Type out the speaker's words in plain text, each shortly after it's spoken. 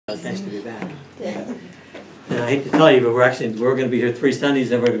It's nice to be back. And I hate to tell you, but we're going to be here 3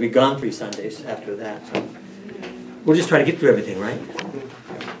 Sundays, and we're going to be gone 3 Sundays after that. So we'll just try to get through everything, right?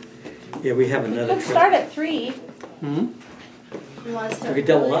 Yeah, we have another. We could start at 3. Hmm. You want to start? We could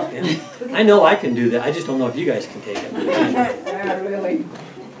double up. Yeah. I know I can do that. I just don't know if you guys can take it. Really?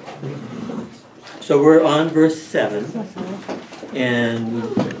 So we're on verse 7, and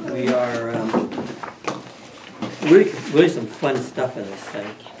we are really some fun stuff in this thing.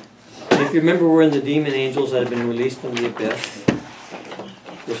 And if you remember, we're in the demon angels that have been released from the abyss,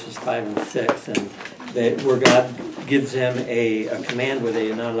 verses 5 and 6, and where God gives them a command where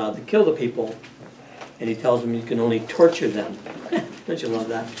they are not allowed to kill the people, and He tells them you can only torture them. Don't you love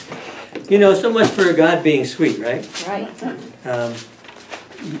that? You know, so much for God being sweet, right? Right.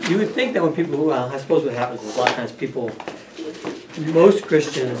 You would think that when people, well, I suppose what happens is a lot of times people, most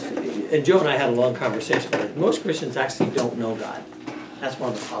Christians, and Joe and I had a long conversation about it, most Christians actually don't know God. That's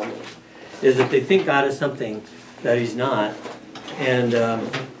one of the problems, is that they think God is something that He's not. And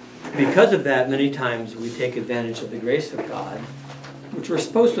because of that, many times we take advantage of the grace of God, which we're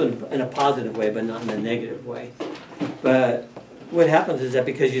supposed to in a positive way, but not in a negative way. But what happens is that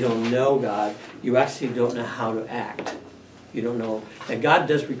because you don't know God, you actually don't know how to act. You don't know that God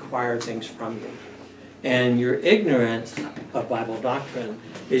does require things from you. And your ignorance of Bible doctrine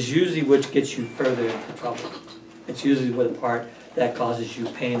is usually what gets you further into trouble. It's usually the part that causes you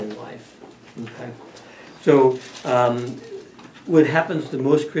pain in life. Okay? So what happens to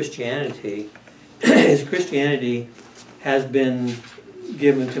most Christianity is Christianity has been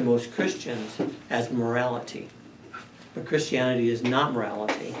given to most Christians as morality. But Christianity is not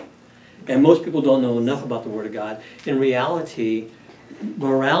morality. And most people don't know enough about the Word of God. In reality,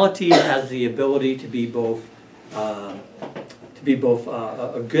 morality has the ability to be both a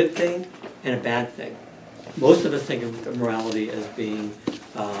good thing and a bad thing. Most of us think of morality as being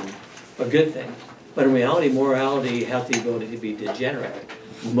a good thing. But in reality, morality has the ability to be degenerate.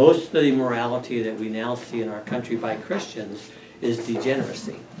 Most of the morality that we now see in our country by Christians is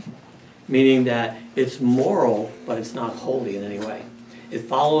degeneracy, meaning that it's moral, but it's not holy in any way. It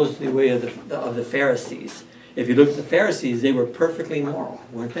follows the way of the Pharisees. If you look at the Pharisees, they were perfectly moral,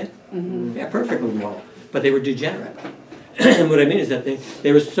 weren't they? Mm-hmm. Yeah, perfectly moral, but they were degenerate. And what I mean is that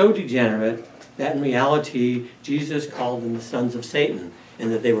they were so degenerate that in reality, Jesus called them the sons of Satan,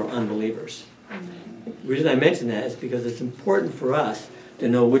 and that they were unbelievers. Mm-hmm. The reason I mention that is because it's important for us to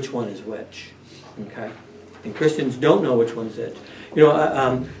know which one is which. Okay? And Christians don't know which one's which. You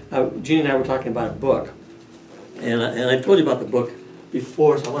know, Jean and I were talking about a book, and I told you about the book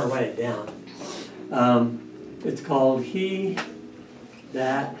before, so I want to write it down. It's called He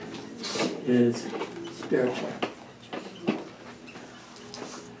That Is Spiritual.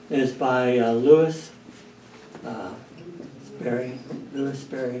 And it's by Louis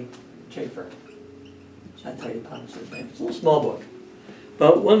Sperry Schaeffer. That's how you pronounce his name. It's a little small book.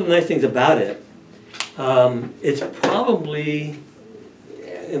 But one of the nice things about it, it's probably,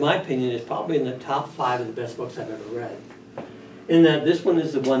 in my opinion, it's probably in the top 5 of the best books I've ever read. In that this one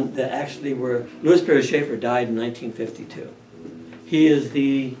is the one that actually where Louis Sperry Schaeffer died in 1952. He is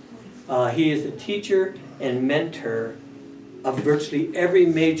the teacher and mentor of virtually every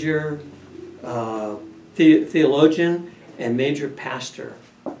major theologian and major pastor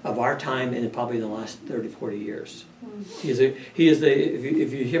of our time and probably in the last 30, 40 years. If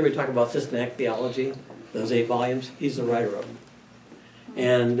you hear me talk about systematic theology, those 8 volumes, he's the writer of them.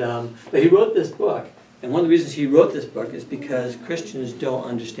 And but he wrote this book. And one of the reasons he wrote this book is because Christians don't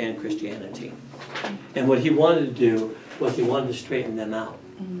understand Christianity. And what he wanted to do was he wanted to straighten them out.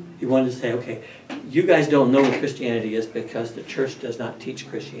 He wanted to say, okay, you guys don't know what Christianity is because the church does not teach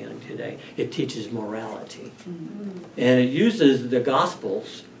Christianity today. It teaches morality. And it uses the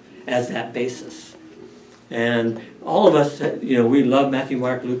Gospels as that basis. And all of us, you know, we love Matthew,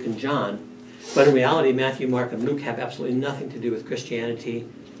 Mark, Luke, and John. But in reality, Matthew, Mark, and Luke have absolutely nothing to do with Christianity.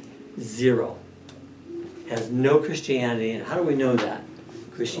 Zero. Has no Christianity, and how do we know that?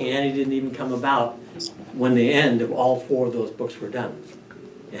 Christianity didn't even come about when the end of all 4 of those books were done.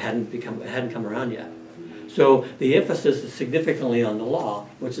 It hadn't come around yet. So the emphasis is significantly on the law,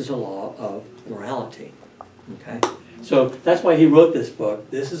 which is a law of morality. Okay? So that's why he wrote this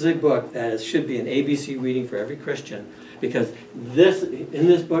book. This is a book that should be an ABC reading for every Christian, because in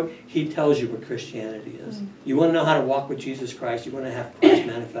this book, he tells you what Christianity is. You want to know how to walk with Jesus Christ, you want to have Christ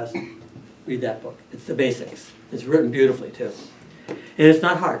manifest, read that book. It's the basics. It's written beautifully, too. And it's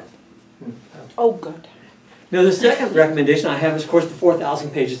not hard. Oh, good. Now, the second recommendation I have is, of course, the 4,000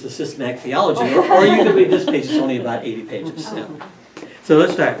 pages of systematic theology. Or you can read this page. It's only about 80 pages. Yeah. So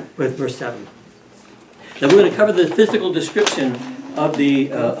let's start with verse 7. Now, we're going to cover the physical description of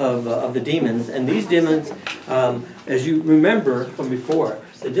the demons. And these demons, as you remember from before,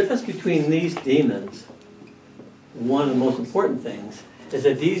 the difference between these demons, one of the most important things, is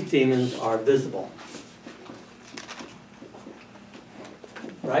that these demons are visible.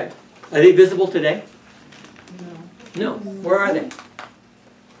 Right? Are they visible today? No. Where are they?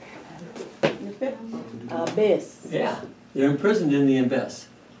 Abyss. Yeah. They're imprisoned in the abyss.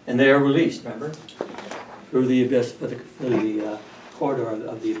 And they are released, remember? Through the abyss, for the corridor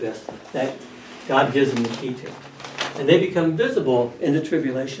of the abyss that God gives them the key to. And they become visible in the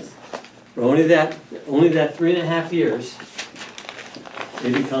tribulation. For only that 3.5 years,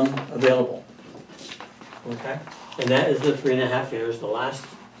 they become available. Okay? And that is the 3.5 years, the last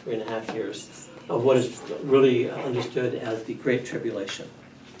 3.5 years of what is really understood as the Great Tribulation.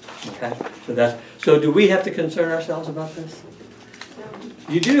 Okay? So do we have to concern ourselves about this?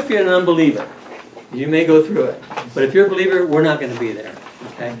 You do if you're an unbeliever. You may go through it. But if you're a believer, we're not going to be there.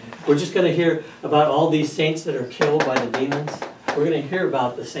 Okay? We're just going to hear about all these saints that are killed by the demons. We're going to hear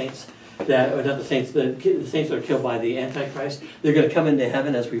about the saints the saints that are killed by the Antichrist. They're going to come into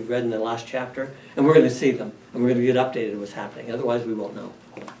heaven, as we've read in the last chapter, and we're going to see them, and we're going to get updated on what's happening. Otherwise, we won't know.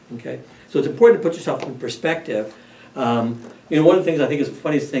 Okay? So it's important to put yourself in perspective. One of the things I think is the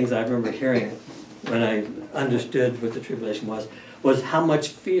funniest things I remember hearing when I understood what the tribulation was how much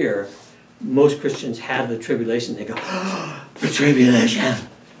fear most Christians had of the tribulation. They go, oh, the tribulation.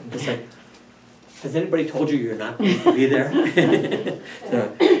 It's like, has anybody told you you're not going to be there?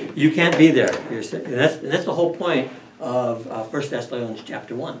 So, you can't be there. That's the whole point of 1 Thessalonians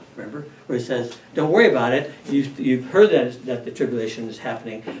chapter 1, remember? Where it says, don't worry about it. You've heard that the tribulation is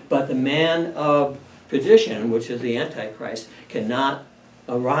happening, but the man of perdition, which is the Antichrist, cannot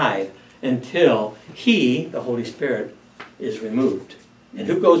arrive until he, the Holy Spirit, is removed. And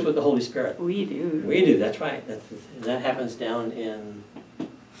who goes with the Holy Spirit? We do. We do, that's right. That happens down in,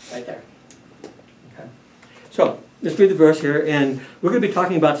 right there. Okay. So, let's read the verse here, and we're going to be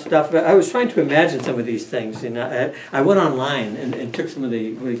talking about stuff. I was trying to imagine some of these things, and I went online and took some of the,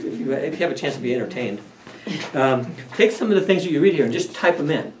 if you have a chance to be entertained, take some of the things that you read here and just type them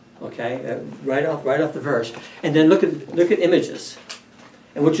in, okay, right off the verse, and then look at images.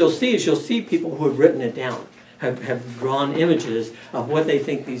 And what you'll see is people who have written it down, have drawn images of what they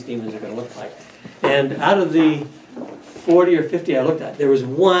think these demons are going to look like. And out of the 40 or 50 I looked at, there was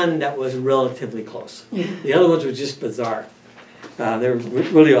one that was relatively close. The other ones were just bizarre. They were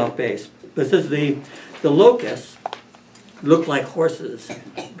really off base. But it says the locusts look like horses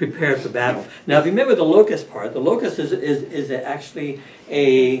prepared for battle. Now, if you remember the locust part, the locust is actually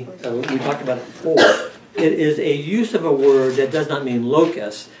we talked about it before. It is a use of a word that does not mean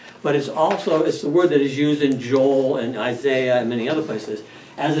locust, but it's the word that is used in Joel and Isaiah and many other places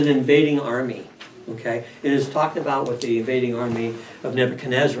as an invading army. Okay, it is talked about with the invading army of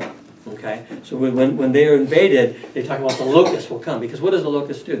Nebuchadnezzar. Okay, so when they are invaded, they talk about the locusts will come, because what does the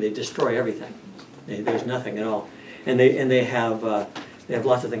locust do? They destroy everything. There's nothing at all, and they have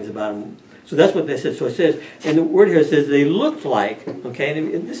lots of things about them. So that's what they said. So it says, and the word here says they looked like. Okay,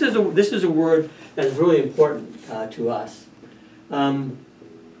 and this is a word that is really important to us,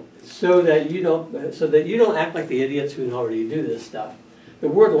 so that you don't act like the idiots who already do this stuff. The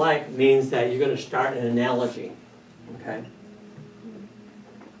word like means that you're going to start an analogy, okay?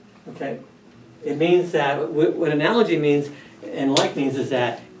 Okay? It means that, what analogy means and like means is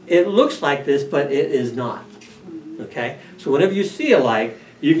that it looks like this, but it is not, okay? So whenever you see a like,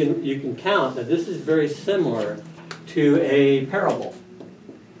 you can count that this is very similar to a parable,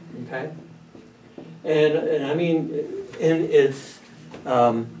 okay? And I mean, in its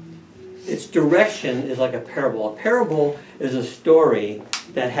direction is like a parable. A parable is a story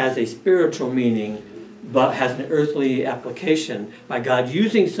that has a spiritual meaning but has an earthly application by God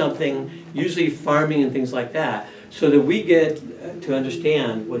using something, usually farming and things like that, so that we get to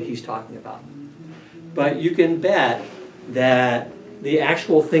understand what He's talking about. But you can bet that the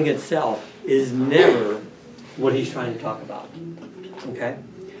actual thing itself is never what He's trying to talk about. Okay?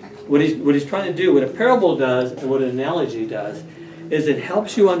 What he's trying to do, what a parable does and what an analogy does, is it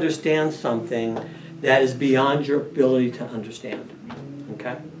helps you understand something that is beyond your ability to understand.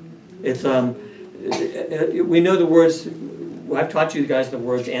 Okay? It's we know the words. Well, I've taught you guys the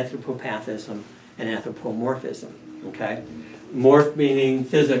words anthropopathism and anthropomorphism. Okay? Morph meaning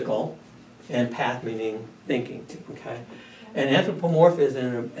physical, and path meaning thinking. Okay? And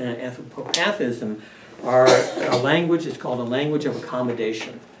anthropomorphism and anthropopathism are a language. It's called a language of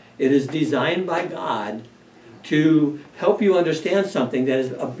accommodation. It is designed by God to help you understand something that is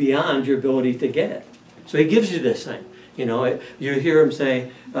beyond your ability to get it. So He gives you this thing. You know, you hear him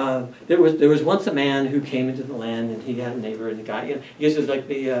say, there was once a man who came into the land, and he had a neighbor, and the guy, you know, he uses like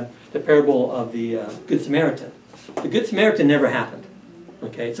the parable of the Good Samaritan. The Good Samaritan never happened.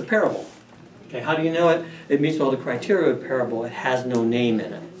 Okay, it's a parable. Okay, how do you know it? It meets all the criteria of a parable. It has no name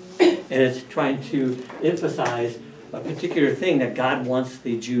in it. And it's trying to emphasize a particular thing that God wants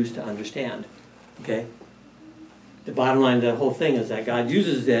the Jews to understand. Okay? The bottom line of the whole thing is that God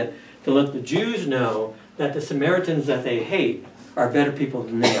uses it to let the Jews know that the Samaritans that they hate are better people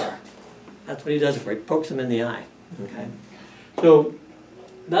than they are. That's what he does it for. He pokes them in the eye. Okay? So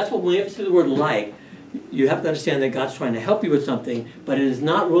that's what when you see the word like, you have to understand that God's trying to help you with something, but it is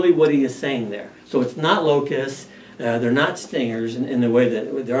not really what he is saying there. So it's not locusts. They're not stingers in the way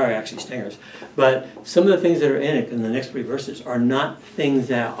that there are actually stingers. But some of the things that are in it in the next 3 verses are not things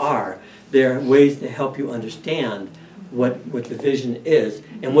that are. They're ways to help you understand what the vision is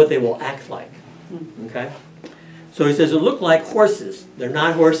and what they will act like. Okay? So he says, it look like horses. They're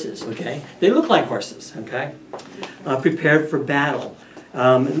not horses, okay? They look like horses, okay? Prepared for battle.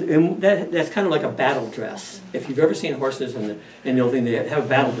 And that's kind of like a battle dress. If you've ever seen horses in the old thing, they have a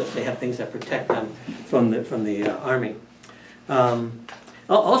battle dress. They have things that protect them from the army.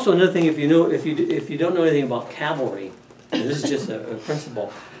 Also, another thing, if you don't know anything about cavalry, and this is just a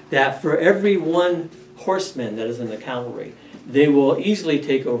principle, that for every one horseman that is in the cavalry, they will easily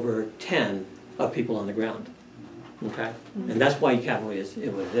take over 10 of people on the ground. Okay, and that's why cavalry is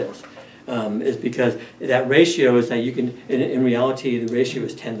what it is because that ratio is that you can, in reality, the ratio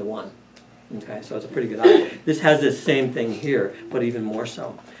is 10 to 1. Okay, so it's a pretty good odds. This has this same thing here, but even more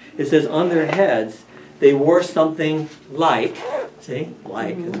so. It says, on their heads, they wore something like, see,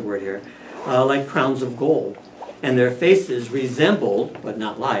 like is the word here, like crowns of gold. And their faces resembled, but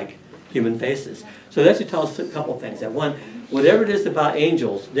not like, human faces. So that should tell us a couple things. That one, whatever it is about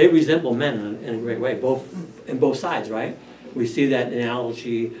angels, they resemble men in a great way, in both sides, right? We see that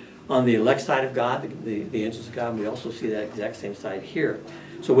analogy on the elect side of God, the angels of God, and we also see that exact same side here.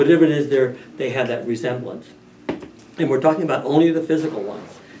 So whatever it is, they have that resemblance. And we're talking about only the physical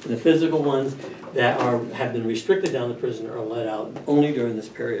ones. And the physical ones that have been restricted down the prison are let out only during this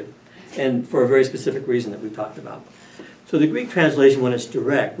period. And for a very specific reason that we've talked about. So the Greek translation, when it's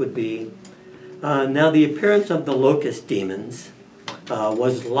direct, would be, now the appearance of the locust demons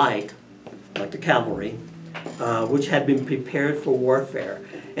was like the cavalry, which had been prepared for warfare,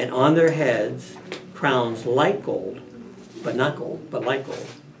 and on their heads crowns like gold, but not gold, but like gold,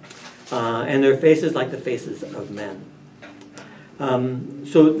 and their faces like the faces of men.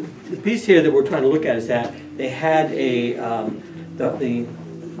 So the piece here that we're trying to look at is that they had the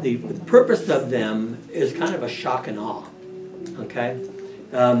purpose of them is kind of a shock and awe. Okay,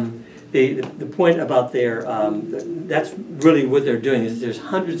 the point about that's really what they're doing is there's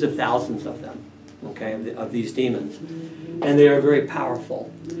hundreds of thousands of them. Okay, of these demons, and they are very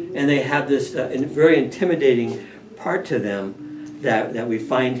powerful, and they have this very intimidating part to them that we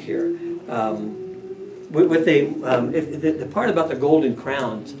find here. The part about the golden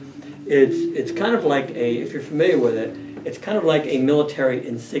crowns, it's kind of like if you're familiar with it, it's kind of like a military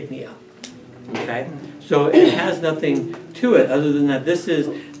insignia. Okay, so it has nothing to it other than that this is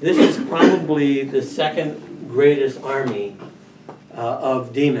probably the second greatest army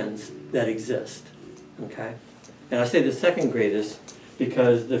of demons that exist. Okay, and I say the second greatest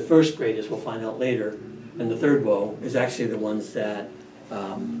because the first greatest, we'll find out later, and the third woe is actually the ones that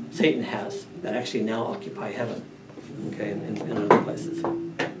Satan has that actually now occupy heaven. Okay, in other places.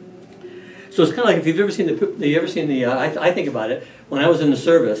 So it's kind of like if you've ever seen I think about it. When I was in the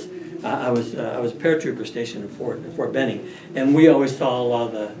service, I was a paratrooper stationed in Fort Benning, and we always saw a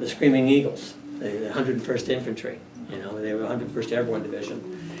lot of the Screaming Eagles, the 101st Infantry. You know, they were 101st Airborne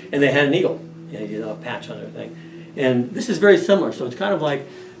Division, and they had an eagle, a patch on their thing. And this is very similar. So it's kind of like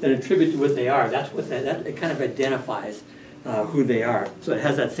an attribute to what they are. That's what that it kind of identifies who they are. So it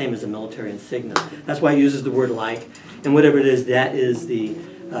has that same as a military insignia. That's why it uses the word like, and whatever it is, that is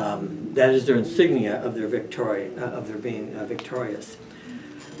their insignia of their victory, of their being victorious.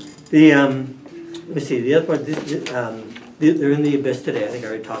 Let me see, the other part, they're in the abyss today. I think I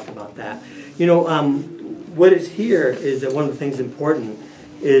already talked about that. You know, what is here is that one of the things important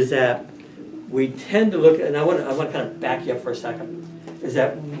is that we tend to look at, and I want to kind of back you up for a second, is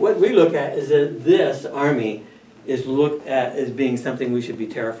that what we look at is that this army is looked at as being something we should be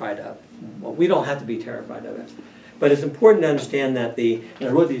terrified of. Well, we don't have to be terrified of it. But it's important to understand that and I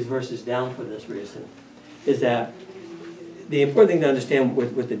wrote these verses down for this reason, is that the important thing to understand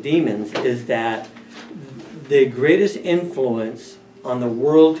with the demons is that the greatest influence on the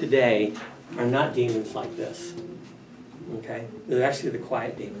world today are not demons like this. Okay? They're actually the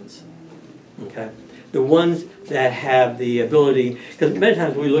quiet demons. Okay? the ones that have the ability, because many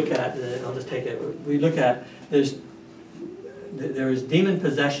times we look at, I'll just take it, we look at, there's demon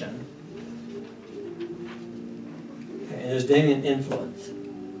possession, okay, and there's demon influence.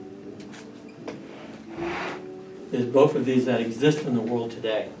 There's both of these that exist in the world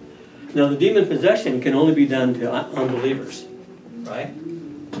today. Now the demon possession can only be done to unbelievers, right?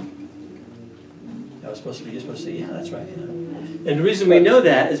 That was supposed to be, you're supposed to say, yeah, that's right. Yeah. And the reason we know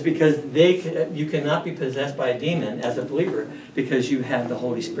that is because you cannot be possessed by a demon as a believer because you have the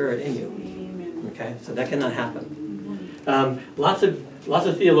Holy Spirit in you. Okay, so that cannot happen. Lots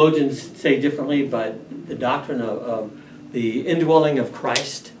of theologians say differently, but the doctrine of the indwelling of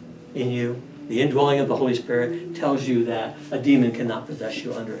Christ in you, the indwelling of the Holy Spirit, tells you that a demon cannot possess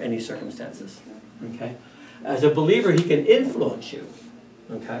you under any circumstances. Okay, as a believer, he can influence you.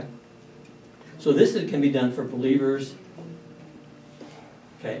 Okay, so this can be done for believers.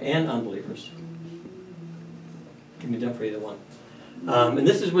 Okay, and unbelievers. It can be done for either one. And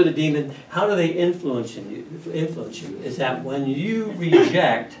this is where the demon, how do they influence you? Is that when you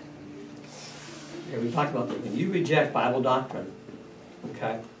reject, here we talked about that, when you reject Bible doctrine,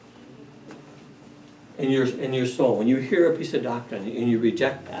 okay, in your soul, when you hear a piece of doctrine and you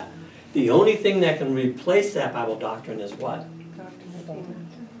reject that, the only thing that can replace that Bible doctrine is what? Doctrine of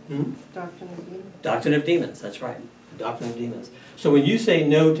demons. Doctrine of demons, that's right. The doctrine of demons. So when you say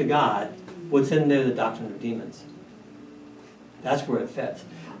no to God, what's in there? The doctrine of demons. That's where it fits.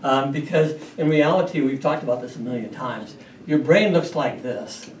 Because in reality, we've talked about this a million times, your brain looks like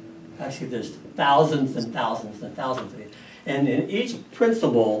this. Actually, there's thousands and thousands and thousands of these. And in each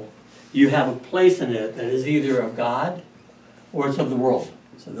principle, you have a place in it that is either of God or it's of the world.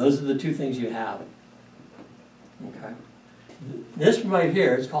 So those are the two things you have. Okay. This right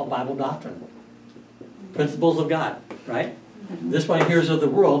here is called Bible doctrine. Principles of God, right? This one here is of the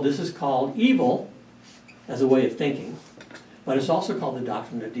world. This is called evil as a way of thinking. But it's also called the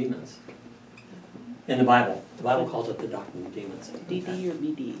doctrine of demons in the Bible. The Bible calls it the doctrine of demons. DD or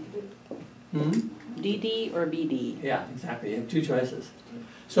BD? DD or BD? Yeah, exactly. You have two choices.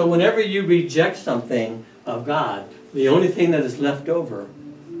 So whenever you reject something of God, the only thing that is left over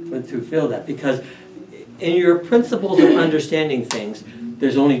to fill that, because in your principles of understanding things,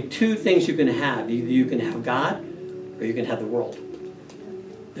 there's only two things you can have. Either you can have God or you can have the world.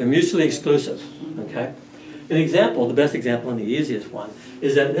 They're mutually exclusive. Okay? An example, the best example and the easiest one,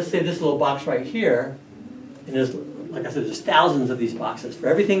 is that let's say this little box right here, and there's, like I said, there's thousands of these boxes. For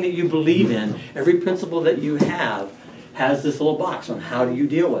everything that you believe in, every principle that you have has this little box on how do you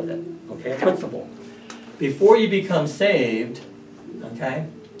deal with it. Okay, a principle. Before you become saved, okay,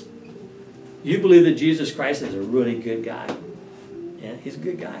 you believe that Jesus Christ is a really good guy. Yeah, he's a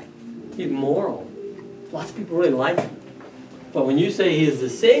good guy. He's moral. Lots of people really like him. But when you say he is the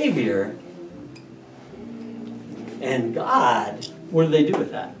Savior and God, what do they do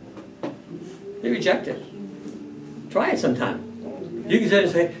with that? They reject it. Try it sometime. You can sit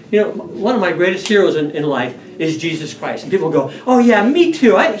and say, you know, one of my greatest heroes in life is Jesus Christ. And people go, oh yeah, me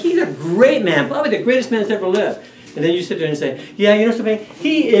too. He's a great man, probably the greatest man that's ever lived. And then you sit there and say, yeah, you know something?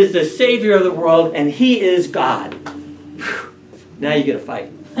 He is the Savior of the world and he is God. Whew. Now you get a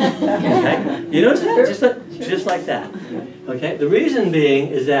fight. Okay? You notice that? Just like that. Okay? The reason being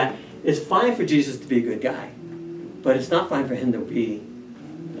is that it's fine for Jesus to be a good guy, but it's not fine for him to be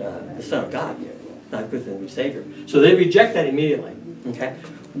the Son of God. Not good for him to be Savior. So they reject that immediately. Okay?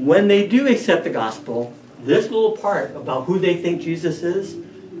 When they do accept the gospel, this little part about who they think Jesus is,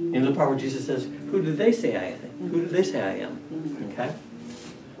 in the part where Jesus says, who do they say I am? Who do they say I am? Okay?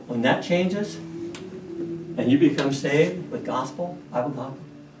 When that changes, and you become saved with gospel, Bible doctrine,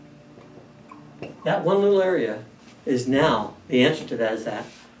 that one little area is now, the answer to that is that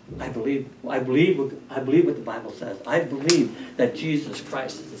I believe what the Bible says. I believe that Jesus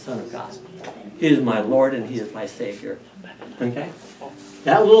Christ is the Son of God. He is my Lord and he is my Savior. Okay?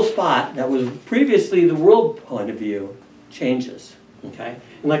 That little spot that was previously the world point of view changes. Okay?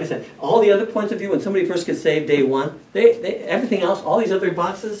 And like I said, all the other points of view, when somebody first gets saved day one, everything else, all these other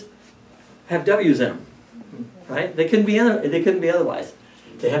boxes have W's in them. Right? They couldn't be otherwise.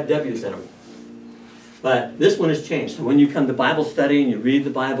 They have W's in them. But this one has changed. So when you come to Bible study and you read the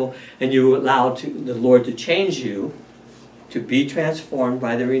Bible and you allow the Lord to change you, to be transformed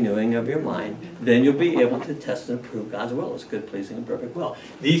by the renewing of your mind, then you'll be able to test and approve God's will. It's good, pleasing, and perfect will.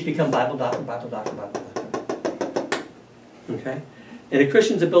 These become Bible doctrine, Bible doctrine, Bible doctrine. Okay? And a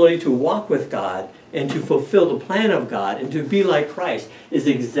Christian's ability to walk with God and to fulfill the plan of God and to be like Christ is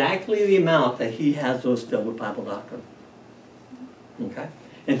exactly the amount that he has those filled with Bible doctrine. Okay?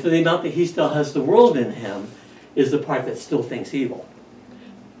 And to the amount that he still has the world in him is the part that still thinks evil.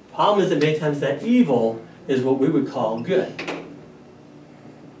 Problem is that many times that evil is what we would call good.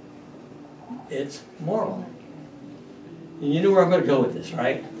 It's moral. And you know where I'm going to go with this,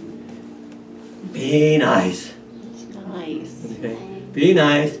 right? Be nice. Nice. Okay. Be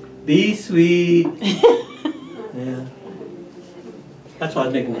nice. Be sweet. Yeah. That's why I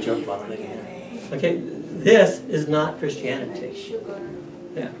was making the joke about it again. Okay. This is not Christianity.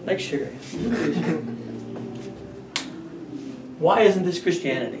 Yeah, like sugar. Why isn't this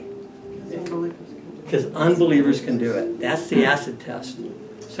Christianity? Because unbelievers can do it. That's the acid test.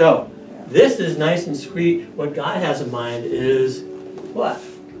 So, this is nice and sweet. What God has in mind is what?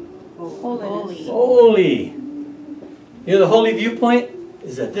 Holy. Holy. You know, the holy viewpoint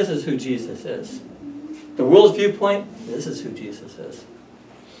is that this is who Jesus is. The world's viewpoint, this is who Jesus is.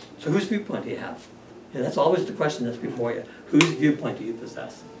 So whose viewpoint do you have? And that's always the question that's before you. Whose viewpoint do you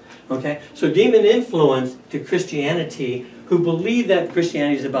possess? Okay? So demon influence to Christianity, who believe that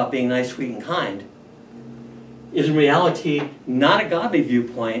Christianity is about being nice, sweet, and kind, is in reality not a godly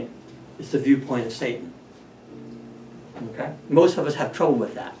viewpoint. It's the viewpoint of Satan. Okay? Most of us have trouble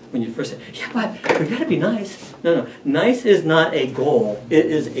with that. When you first say, yeah, but we got to be nice. No. Nice is not a goal. It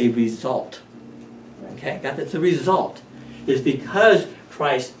is a result. Okay? It's a result. It's because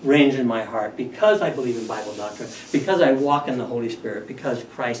Christ reigns in my heart, because I believe in Bible doctrine, because I walk in the Holy Spirit, because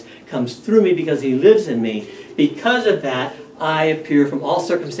Christ comes through me, because He lives in me. Because of that, I appear from all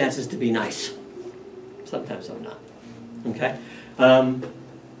circumstances to be nice. Sometimes I'm not. Okay?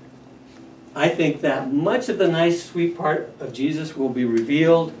 I think that much of the nice, sweet part of Jesus will be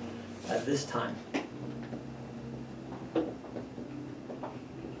revealed at this time.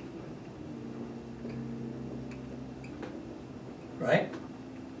 Right?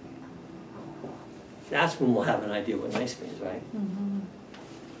 That's when we'll have an idea what nice means, right?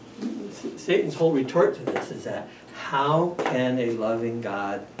 Mm-hmm. Satan's whole retort to this is that how can a loving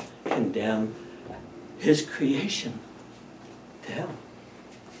God condemn His creation to hell?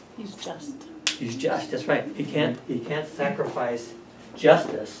 He's just. He's just, that's right. He can't sacrifice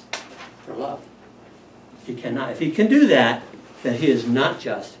justice for love. He cannot. If he can do that, then he is not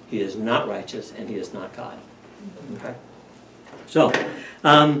just, he is not righteous, and he is not God. Okay? So,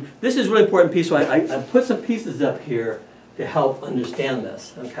 this is a really important piece. So I put some pieces up here to help understand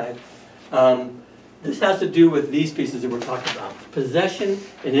this. Okay? This has to do with these pieces that we're talking about. Possession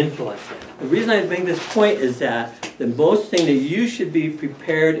and influence. The reason I make this point is that the most thing that you should be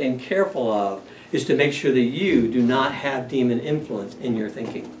prepared and careful of is to make sure that you do not have demon influence in your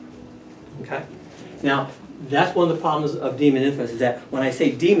thinking. Okay? Now, that's one of the problems of demon influence, is that when I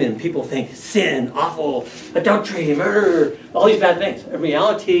say demon, people think sin, awful, adultery, murder, all these bad things. In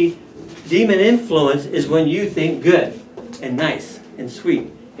reality, demon influence is when you think good and nice and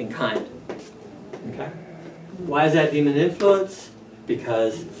sweet and kind. Okay? Why is that demon influence?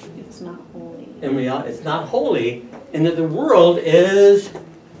 Because it's not holy. In reality, it's not holy, and that the world is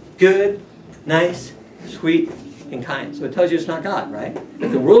good, nice, sweet, and kind. So it tells you it's not God, right?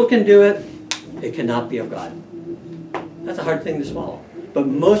 If the world can do it, it cannot be of God. That's a hard thing to swallow. But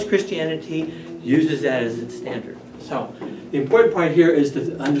most Christianity uses that as its standard. So the important part here is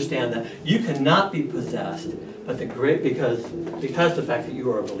to understand that you cannot be possessed, but because of the fact that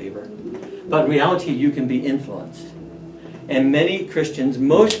you are a believer. But in reality, you can be influenced. And many Christians,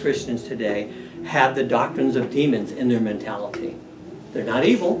 most Christians today, have the doctrines of demons in their mentality. They're not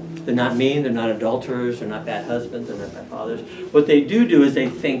evil, they're not mean, they're not adulterers, they're not bad husbands, they're not bad fathers. What they do is they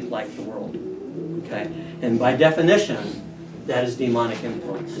think like the world. Okay? And by definition, that is demonic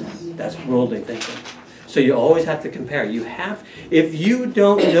influence. That's worldly thinking. So you always have to compare. If you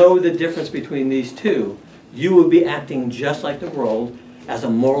don't know the difference between these two, you will be acting just like the world as a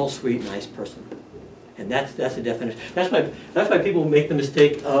moral, sweet, nice person. And that's the definition. That's why people make the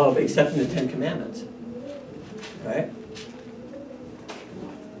mistake of accepting the Ten Commandments. Right?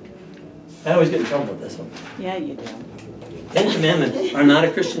 I always get in trouble with this one. Yeah, you do. Ten Commandments are not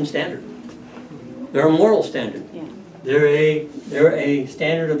a Christian standard. They're a moral standard. Yeah. They're a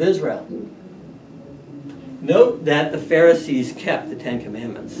standard of Israel. Note that the Pharisees kept the Ten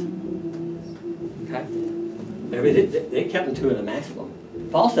Commandments. Okay? They kept them to the maximum.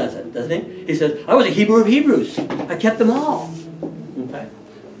 Paul says it, doesn't he? He says, I was a Hebrew of Hebrews. I kept them all. Okay?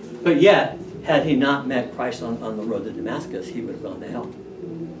 But yet, had he not met Christ on the road to Damascus, he would have gone to hell.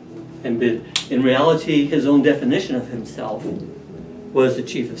 And in reality, his own definition of himself was the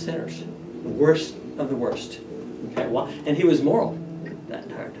chief of sinners. The worst of the worst. Okay? And he was moral that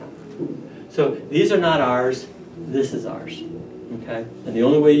entire time. So these are not ours. This is ours. Okay? And the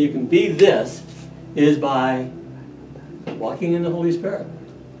only way you can be this is by walking in the Holy Spirit.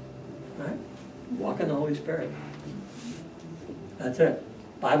 Right? Walk in the Holy Spirit. That's it.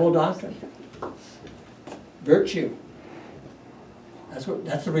 Bible doctrine. Virtue.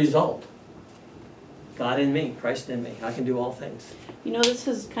 That's the result. God in me, Christ in me. I can do all things. You know, this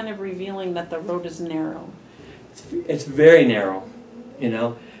is kind of revealing that the road is narrow. It's very narrow, you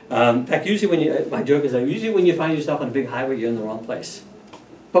know. In fact, usually my joke is that usually when you find yourself on a big highway, you're in the wrong place.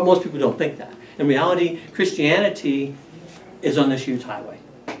 But most people don't think that. In reality, Christianity is on this huge highway.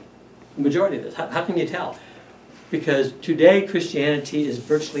 The majority of this. How can you tell? Because today Christianity is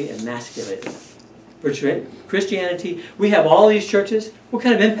virtually emasculated. Christianity, we have all these churches. What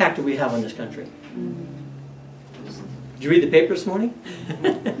kind of impact do we have on this country? Did you read the paper this morning?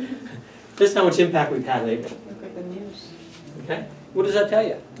 This is how much impact we've had lately. Look at the news. Okay? What does that tell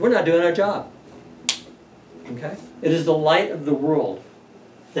you? We're not doing our job. Okay? It is the light of the world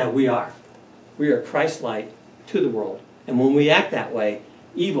that we are. We are Christ's light to the world. And when we act that way,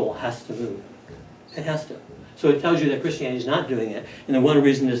 evil has to move. It has to. So it tells you that Christianity is not doing it. And the one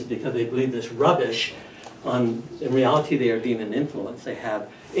reason is because they believe this rubbish. In reality, they are demon influence. They have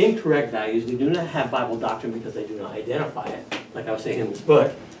incorrect values. They do not have Bible doctrine because they do not identify it, like I was saying in this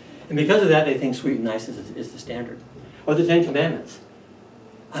book. And because of that, they think sweet and nice is the standard. Or the Ten Commandments.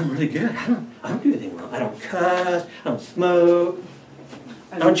 I'm really good. I don't do anything wrong. I don't cuss. I don't smoke.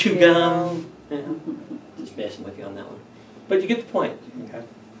 I don't chew gum. Yeah. Just messing with you on that one. But you get the point. Okay.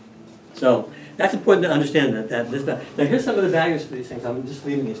 So that's important to understand now here's some of the values for these things. I'm just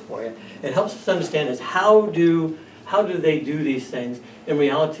leaving these for you. It helps us understand is how do they do these things? In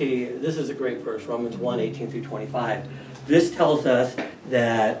reality, this is a great verse, Romans 1:18-25. This tells us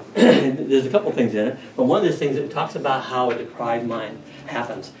that there's a couple things in it, but one of these things it talks about how a deprived mind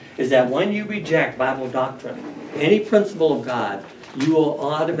happens is that when you reject Bible doctrine, any principle of God, you will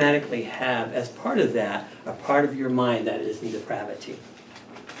automatically have, as part of that, a part of your mind that is in depravity.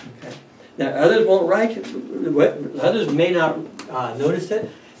 Okay. Now, others won't like it. Others may not notice it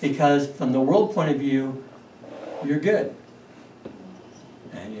because, from the world point of view, you're good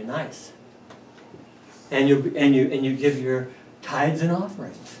and you're nice, and you give your tithes and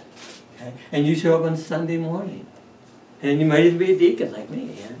offerings, okay? And you show up on Sunday morning, and you might even be a deacon like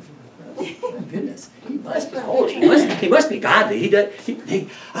me. Yeah? Oh, my goodness, he must be holy. He must be godly.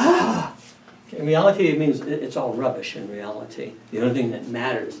 In reality, it means it's all rubbish in reality. The only thing that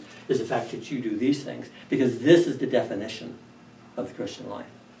matters is the fact that you do these things, because this is the definition of the Christian life.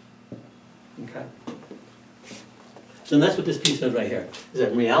 Okay? So that's what this piece says right here, is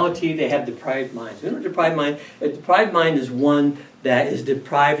that in reality, they have deprived minds. You know what a deprived mind? A deprived mind is one that is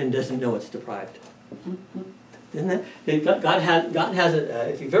deprived and doesn't know it's deprived. Isn't it? God has it,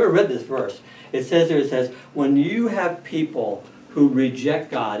 if you've ever read this verse, it says, when you have people who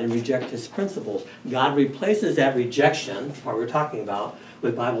reject God and reject His principles, God replaces that rejection, what we're talking about,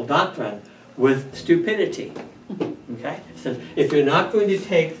 with Bible doctrine, with stupidity. Okay? It says, if you're not going to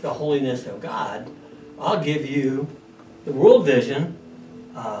take the holiness of God, I'll give you the world vision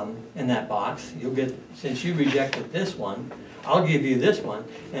in that box. You'll get, since you rejected this one, I'll give you this one.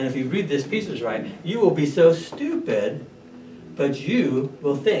 And if you read this pieces right, you will be so stupid, but you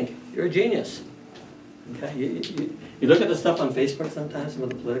will think you're a genius. Okay? You look at the stuff on Facebook sometimes, some of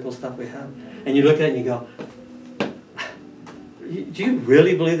the political stuff we have, and you look at it and you go, do you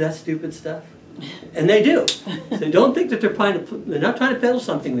really believe that stupid stuff? And they do. So don't think that they're not trying to peddle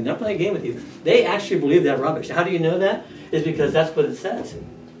something, they're not playing a game with you. They actually believe that rubbish. How do you know that? It's because that's what it says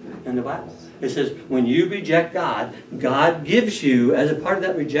in the Bible. It says, when you reject God, God gives you, as a part of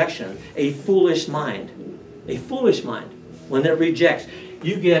that rejection, a foolish mind. A foolish mind. One that rejects.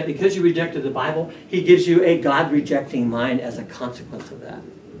 You get, because you rejected the Bible, He gives you a God-rejecting mind as a consequence of that.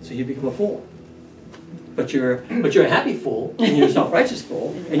 So you become a fool. But you're a happy fool, and you're a self-righteous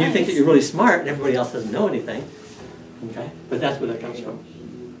fool, and you think that you're really smart, and everybody else doesn't know anything. Okay? But that's where that comes from.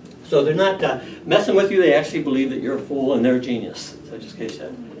 So they're not messing with you. They actually believe that you're a fool and they're a genius. So just in case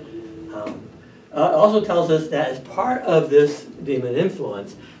that. It also tells us that as part of this demon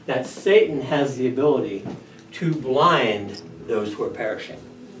influence, that Satan has the ability to blind those who are perishing.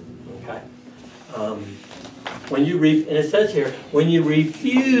 Okay? And it says here, when you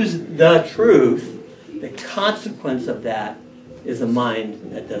refuse the truth, the consequence of that is a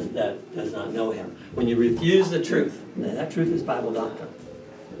mind that does not know Him. When you refuse the truth, that truth is Bible doctrine.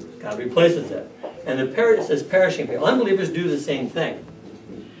 God replaces it. And it says perishing people. Unbelievers do the same thing.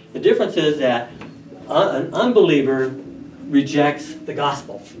 The difference is that an unbeliever rejects the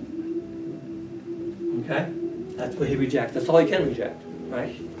gospel. Okay? That's what he rejects. That's all he can reject.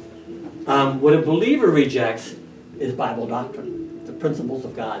 Right? What a believer rejects is Bible doctrine, the principles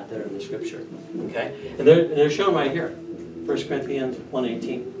of God that are in the Scripture. Okay? And they're shown right here. 1 Corinthians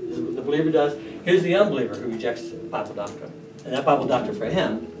 1:18. This is what the believer does. Here's the unbeliever who rejects Bible doctrine. And that Bible doctrine for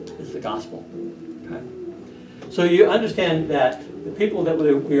him is the gospel. Okay? So you understand that the people that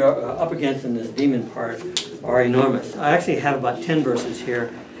we are up against in this demon part are enormous. I actually have about 10 verses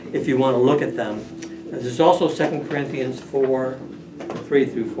here if you want to look at them. There's also 2 Corinthians 4, 3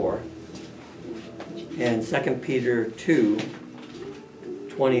 through 4. And 2 Peter 2,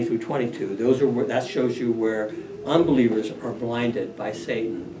 20 through 22. That shows you where unbelievers are blinded by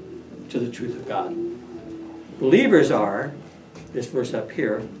Satan to the truth of God. Believers are, this verse up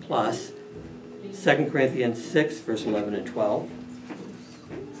here, plus 2 Corinthians 6, verse 11 and 12.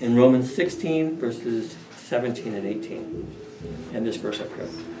 In Romans 16, verses 17 and 18. And this verse up here.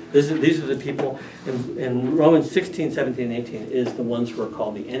 These are the people, in Romans 16, 17, and 18 is the ones who are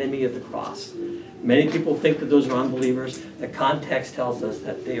called the enemy of the cross. Many people think that those are unbelievers. The context tells us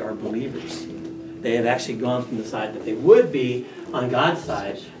that they are believers. They have actually gone from the side that they would be on God's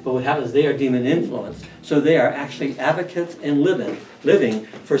side, but what happens is they are demon influenced. So they are actually advocates and living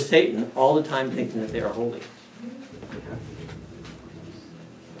for Satan all the time thinking that they are holy.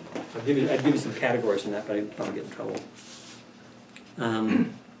 I'd give you some categories in that, but I'd probably get in trouble.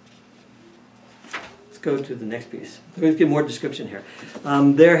 Let's go to the next piece. Let's get more description here.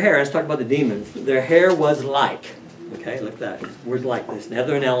 Their hair, let's talk about the demons. Their hair was like. Okay, look at that. Words like this.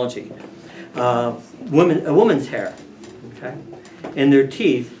 Another analogy. A woman's hair. Okay? And their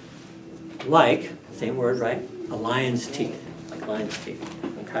teeth, like, same word, right? A lion's teeth. Like lion's teeth.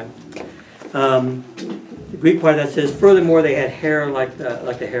 Okay? The Greek part that says, furthermore, they had hair like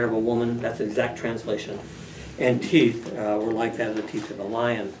the hair of a woman. That's the exact translation. And teeth were like that of the teeth of a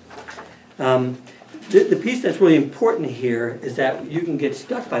lion. The piece that's really important here is that you can get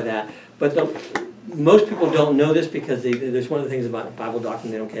stuck by that, but most people don't know this because there's one of the things about Bible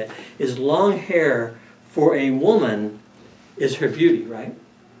doctrine they don't get, is long hair for a woman is her beauty, right?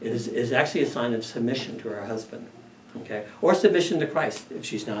 It is actually a sign of submission to her husband, okay, or submission to Christ if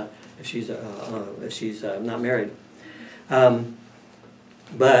she's not married.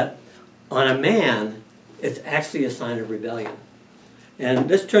 But on a man, it's actually a sign of rebellion. And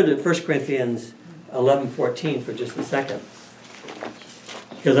let's turn to 1 Corinthians 11:14 for just a second,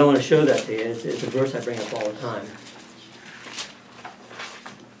 because I want to show that to you. It's a verse I bring up all the time.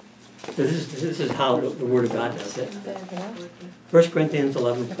 So this is how the Word of God does it. 1 Corinthians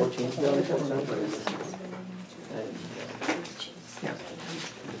 11:14. Yeah.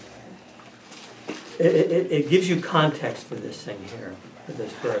 It gives you context for this thing here, for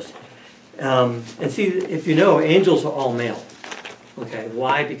this verse. And see, if you know, angels are all male. Okay,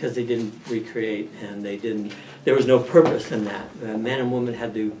 why? Because they didn't recreate, and there was no purpose in that. Man and woman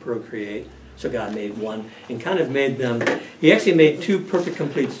had to procreate, so God made one, and kind of made them, he actually made two perfect,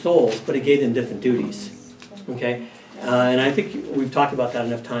 complete souls, but he gave them different duties. Okay? And I think we've talked about that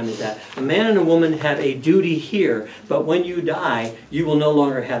enough times, is that a man and a woman have a duty here, but when you die, you will no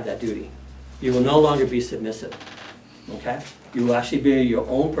longer have that duty. You will no longer be submissive. Okay? You will actually be your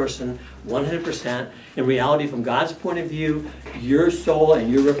own person, 100%. In reality, from God's point of view, your soul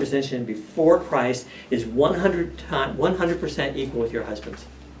and your representation before Christ is 100% equal with your husband's.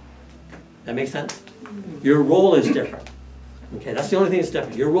 That makes sense? Your role is different. Okay, that's the only thing that's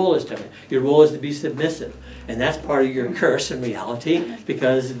different. Your role is different. Your role is to be submissive. And that's part of your curse in reality,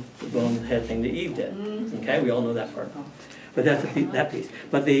 because the bonehead thing that Eve did. Okay, we all know that part. But that's that piece.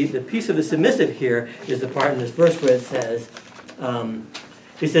 But the piece of the submissive here is the part in this verse where it says,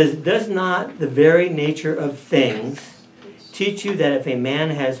 he says, does not the very nature of things teach you that if a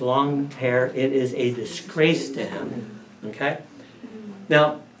man has long hair, it is a disgrace to him? Okay?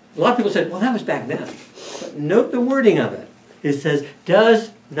 Now, a lot of people said, well, that was back then. But note the wording of it. It says,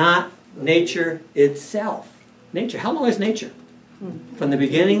 does not nature itself. Nature. How long is nature? From the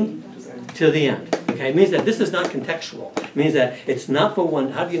beginning to the end. Okay? It means that this is not contextual. It means that it's not for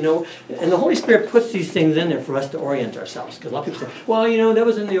one. How do you know? And the Holy Spirit puts these things in there for us to orient ourselves. Because a lot of people say, well, that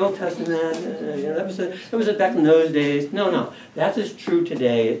was in the Old Testament. That was back in those days. No. That's as true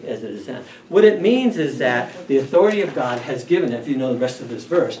today as it is then. What it means is that the authority of God has given, if you know the rest of this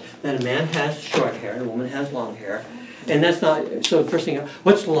verse, that a man has short hair and a woman has long hair. And that's not, so the first thing,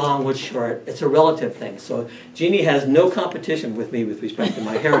 what's long, what's short? It's a relative thing. So Jeannie has no competition with me with respect to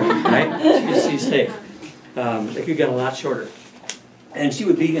my hair, right? She's safe. It could get a lot shorter. And she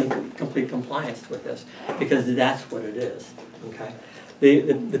would be in complete compliance with this, because that's what it is. Okay.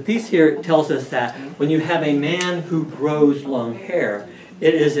 The piece here tells us that when you have a man who grows long hair,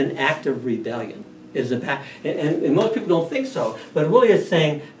 it is an act of rebellion. It is and most people don't think so, but it really is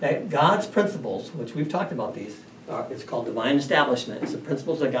saying that God's principles, which we've talked about these, it's called divine establishment. It's the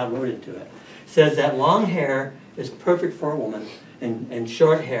principles that God wrote into it. Says that long hair is perfect for a woman, and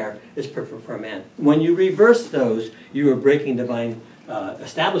short hair is perfect for a man. When you reverse those, you are breaking divine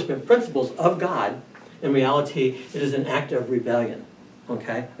establishment principles of God. In reality, it is an act of rebellion,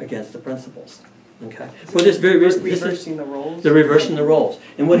 okay, against the principles. Okay. For this very reason, reversing the roles. They're reversing the roles.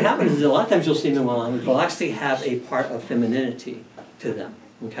 And what happens is a lot of times you'll see them along, they'll actually have a part of femininity to them.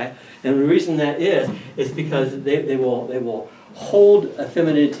 Okay? And the reason that is because they will hold a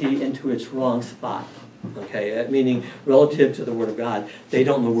femininity into its wrong spot. Okay? Meaning relative to the Word of God, they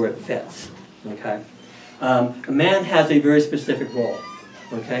don't know where it fits. Okay? A man has a very specific role.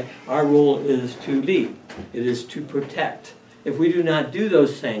 Okay? Our role is to lead. It is to protect. If we do not do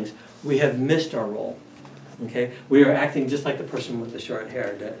those things, we have missed our role. Okay? We are acting just like the person with the short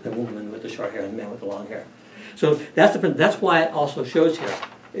hair, the woman with the short hair and the man with the long hair. So that's why it also shows here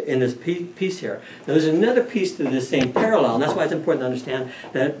in this piece here. Now there's another piece to this same parallel, and that's why it's important to understand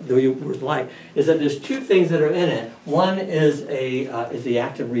that the word like is that there's two things that are in it. One is the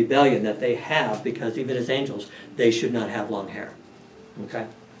act of rebellion that they have, because even as angels, they should not have long hair. Okay?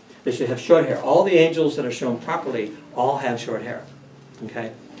 They should have short hair. All the angels that are shown properly all have short hair.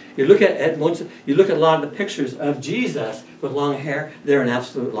 Okay? You look at a lot of the pictures of Jesus with long hair, they're an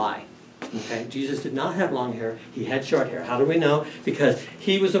absolute lie. Okay? Jesus did not have long hair. He had short hair. How do we know? Because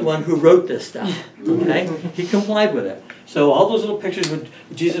he was the one who wrote this stuff. Okay? He complied with it. So all those little pictures with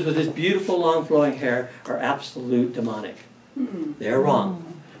Jesus with his beautiful long flowing hair are absolute demonic. They're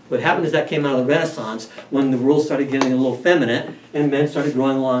wrong. What happened is that came out of the Renaissance when the world started getting a little feminine and men started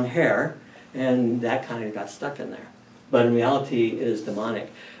growing long hair, and that kind of got stuck in there. But in reality, it is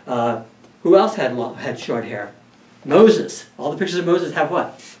demonic. Who else had short hair? Moses. All the pictures of Moses have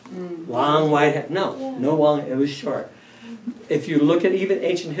what? Long white hair. No long. It was short. If you look at even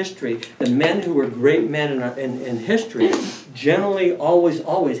ancient history, the men who were great men in history generally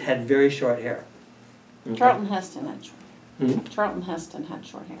always had very short hair. Okay? Charlton Heston had short hair. Charlton Heston had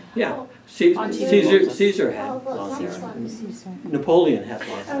short hair. Yeah. Caesar had long hair. Napoleon had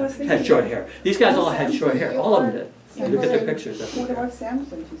long hair. Had short hair. These guys all had short hair. All of them did. You look at their pictures. What about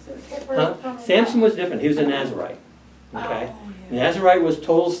Samson, you said? Huh? Samson was different. He was a Nazarite. Okay? Nazarite was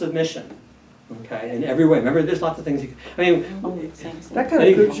total submission. Okay? In every way. Remember, there's lots of things. That kind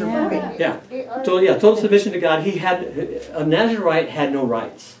of proves your point. Yeah. Total submission to God. A Nazarite had no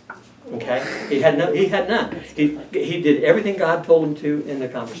rights. Okay? He had none. He did everything God told him to in the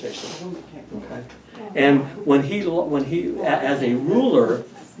conversation. Okay? And when he as a ruler,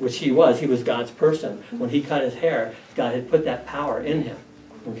 which he was God's person. When he cut his hair, God had put that power in him.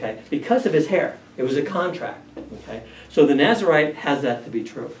 Okay? Because of his hair. It was a contract. Okay? So the Nazarite has that to be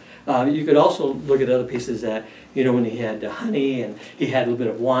true. You could also look at other pieces that, when he had honey and he had a little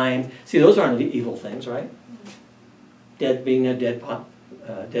bit of wine. See, those aren't evil things, right? Dead people.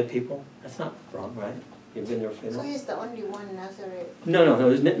 That's not wrong, right? You've been there for So he's the only one Nazareth? No.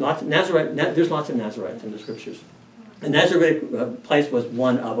 There's lots of Nazarites in the scriptures. The Nazarite place was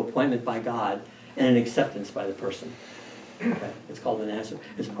one of appointment by God and an acceptance by the person. Okay? It's called the Nazarite.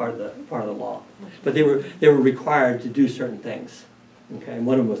 It's part of the law. But they were required to do certain things. Okay? And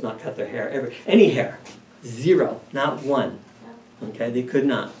one of them was not cut their hair. Any hair. 0. Not one. Okay? They could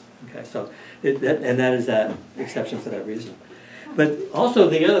not. Okay? So that is that exception for that reason. But also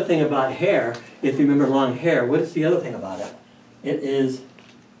the other thing about hair, if you remember long hair, what is the other thing about it? It is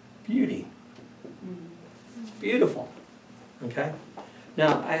beauty. It's beautiful. Okay?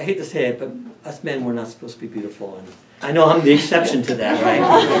 Now, I hate to say it, but us men, we're not supposed to be beautiful. And I know I'm the exception to that, right?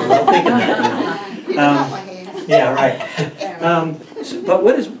 I'm thinking that, yeah, right. But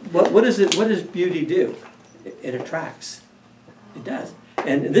what does beauty do? It attracts. It does.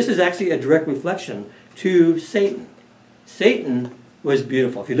 And this is actually a direct reflection to Satan. Satan was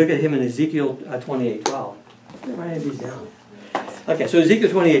beautiful. If you look at him in Ezekiel 28:12, write these down. Okay, so Ezekiel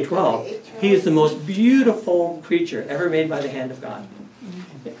 28:12, he is the most beautiful creature ever made by the hand of God.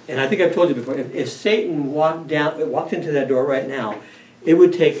 And I think I've told you before, if Satan walked into that door right now, it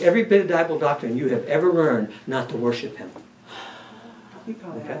would take every bit of Bible doctrine you have ever learned not to worship him. He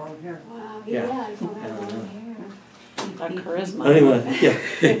probably had long hair. Wow, Yeah. I don't know. That charisma.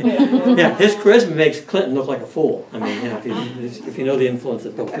 Yeah, his charisma makes Clinton look like a fool. I mean, if you know the influence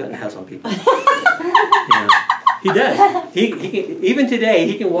that Bill Clinton has on people. He does. He can, even today,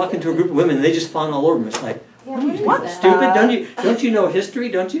 he can walk into a group of women and they just fawn all over him. It's like, what? Stupid? Don't you know history?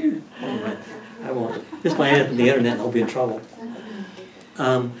 Don't you? I won't. This might end up on the internet and I'll be in trouble.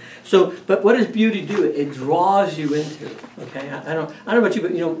 But what does beauty do? It draws you into it. Okay? I don't know about you,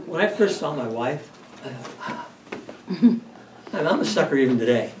 but when I first saw my wife, I thought, I'm a sucker even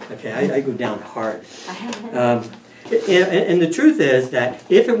today. Okay, I go down hard. And the truth is that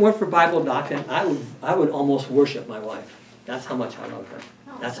if it weren't for Bible doctrine, I would almost worship my wife. That's how much I love her.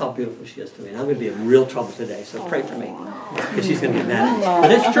 That's how beautiful she is to me. And I'm going to be in real trouble today, so pray for me. Because she's going to get mad at me.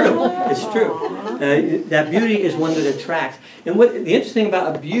 But it's true. It's true. That beauty is one that attracts. And what the interesting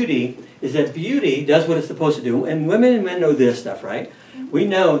about a beauty is that beauty does what it's supposed to do. And women and men know this stuff, right? We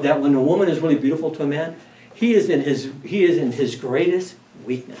know that when a woman is really beautiful to a man, he is in his greatest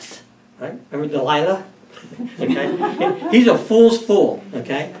weakness. Right? Remember Delilah? Okay? He's a fool's fool.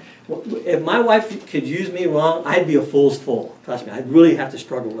 Okay? If my wife could use me wrong, I'd be a fool's fool. Trust me, I'd really have to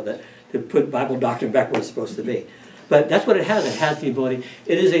struggle with it to put Bible doctrine back where it's supposed to be. But that's what it has. It has the ability.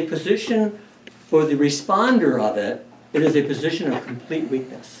 It is a position for the responder of it. It is a position of complete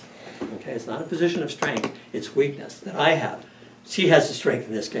weakness. Okay, it's not a position of strength. It's weakness that I have. She has the strength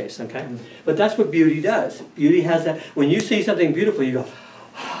in this case. Okay, but that's what beauty does. Beauty has that. When you see something beautiful, you go.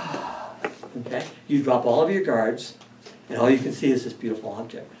 Okay, you drop all of your guards, and all you can see is this beautiful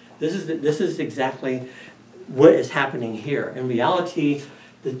object. This is exactly what is happening here. In reality,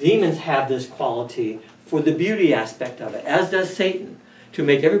 the demons have this quality for the beauty aspect of it, as does Satan, to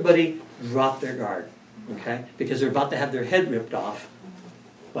make everybody drop their guard, okay? Because they're about to have their head ripped off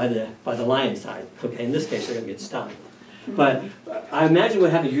by the lion's side. Okay, in this case, they're going to get stung. But I imagine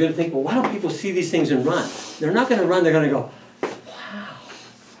what happens. You're going to think, well, why don't people see these things and run? They're not going to run. They're going to go, wow.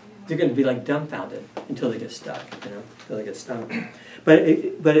 They're going to be like dumbfounded until they get stuck, until they get stung. But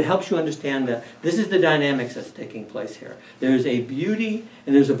it helps you understand that this is the dynamics that's taking place here. There's a beauty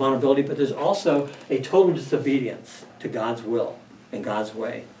and there's a vulnerability, but there's also a total disobedience to God's will and God's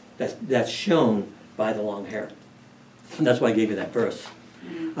way that's shown by the long hair. And that's why I gave you that verse.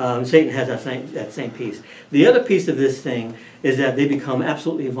 Satan has that same piece. The other piece of this thing is that they become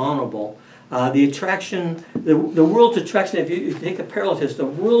absolutely vulnerable. The attraction, the world's attraction, if you take a parallel to this, the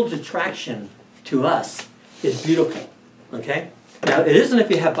world's attraction to us is beautiful. Okay? Now, it isn't if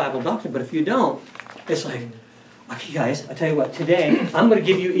you have Bible doctrine, but if you don't, it's like, okay, guys, I tell you what, today, I'm going to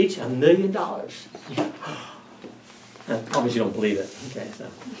give you each $1 million. Probably you don't believe it. Okay, so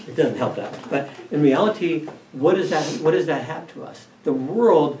it doesn't help that. But in reality, what does that have to us? The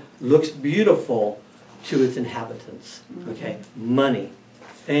world looks beautiful to its inhabitants. Okay, money,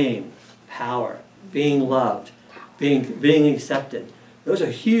 fame, power, being loved, being accepted. Those are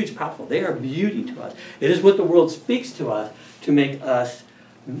huge, powerful. They are beauty to us. It is what the world speaks to us to make us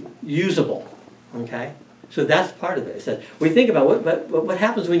usable. Okay? So that's part of it. It says, we think about what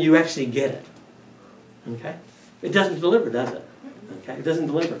happens when you actually get it. Okay? It doesn't deliver, does it? Okay? It doesn't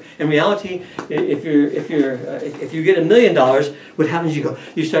deliver. In reality, if you get $1 million, what happens?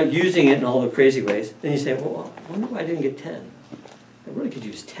 You start using it in all the crazy ways. Then you say, well, I wonder why I didn't get 10. I really could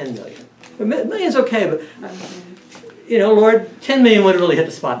use 10 million. A million's okay, but Lord, 10 million would really hit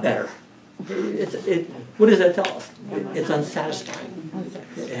the spot better. What does that tell us? It's unsatisfying.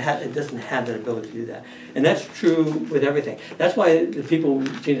 It doesn't have that ability to do that. And that's true with everything. That's why the people,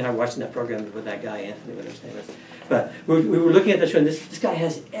 Gene and I were watching that program with that guy, Anthony, whatever his name is. But we were looking at the show, and this guy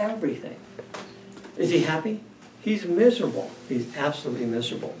has everything. Is he happy? He's miserable. He's absolutely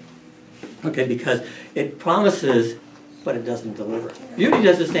miserable. Okay, because it promises, but it doesn't deliver. Beauty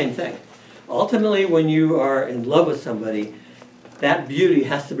does the same thing. Ultimately, when you are in love with somebody, that beauty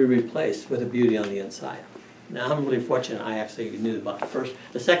has to be replaced with a beauty on the inside. Now, I'm really fortunate I actually knew about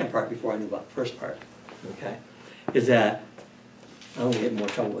the second part before I knew about the first part. Okay? Is that, I don't get in more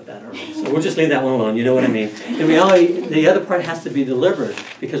trouble with that, so we'll just leave that one alone, you know what I mean? In reality, the other part has to be delivered,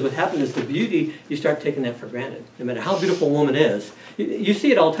 because what happens is the beauty, you start taking that for granted. No matter how beautiful a woman is, you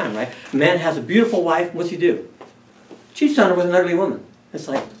see it all the time, right? A man has a beautiful wife, what's he do? Cheats on her with an ugly woman. It's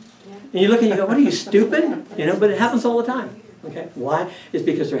like, and you look and you go, what are you, stupid? But it happens all the time. Okay? Why? It's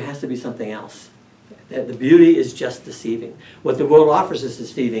because there has to be something else. The beauty is just deceiving. What the world offers is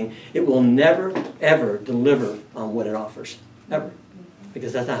deceiving. It will never, ever deliver on what it offers. Ever.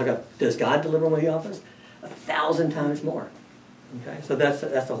 Because that's not how God... Does God deliver what he offers? 1,000 times more. Okay? So that's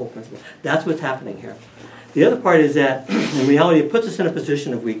the whole principle. That's what's happening here. The other part is that, in reality, it puts us in a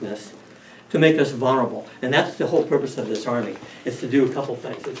position of weakness to make us vulnerable. And that's the whole purpose of this army. It's to do a couple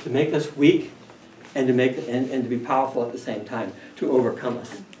things. It's to make us weak and to be powerful at the same time, to overcome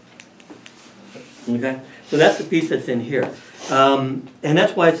us. Okay? So that's the piece that's in here. And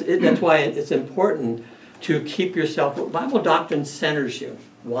that's why it's important to keep yourself... Bible doctrine centers you.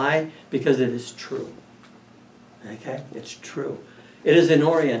 Why? Because it is true. Okay? It's true. It is an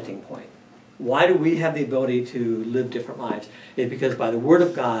orienting point. Why do we have the ability to live different lives? It's because by the Word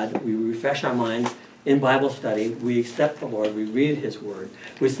of God, we refresh our minds in Bible study, we accept the Lord, we read His Word,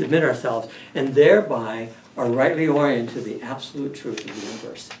 we submit ourselves, and thereby are rightly oriented to the absolute truth of the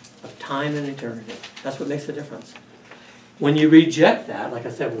universe, of time and eternity. That's what makes the difference. When you reject that, like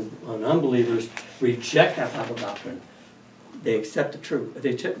I said, when unbelievers reject that Bible doctrine, they accept the truth.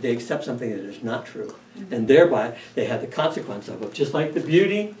 They accept something that is not true, and thereby they have the consequence of it. Just like the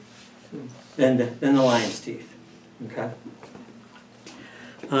beauty, then the lion's teeth. Okay.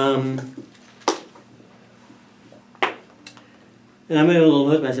 And I'm going to little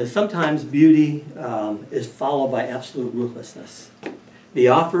note. I said sometimes beauty is followed by absolute ruthlessness. The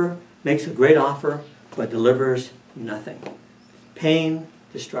offer makes a great offer, but delivers nothing. Pain,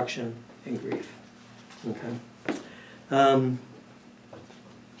 destruction, and grief. Okay. So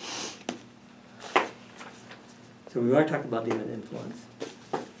we already talked about demon influence.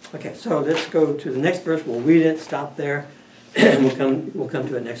 Okay, so let's go to the next verse. We'll read it, stop there, and we'll come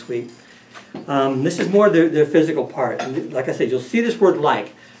to it next week. This is more the physical part. And like I said, you'll see this word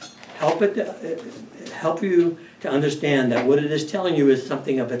 "like." Help you to understand that what it is telling you is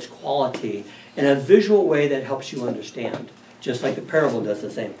something of its quality in a visual way that helps you understand. Just like the parable does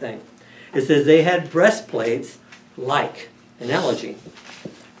the same thing. It says they had breastplates like, analogy,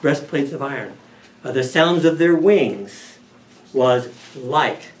 breastplates of iron. The sounds of their wings was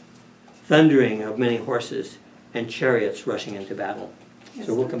like thundering of many horses and chariots rushing into battle.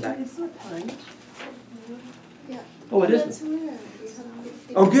 So we'll come back. Yeah. Oh, it That's isn't. weird.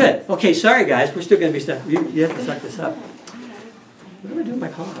 Oh, good. Okay, sorry guys, we're still going to be stuck. You have to suck this up. What do I do with my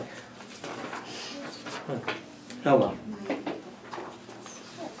clock? Huh. Oh well.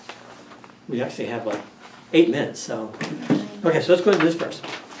 We actually have like 8 minutes, so. Okay, so let's go to this verse.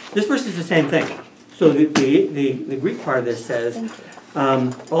 This verse is the same thing. So the Greek part of this says,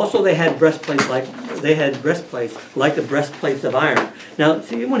 also they had breastplates like the breastplates of iron. Now,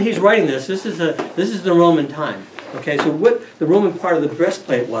 see, when he's writing this is the Roman time. Okay, so what the Roman part of the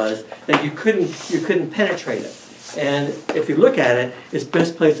breastplate was that you couldn't penetrate it. And if you look at it, it's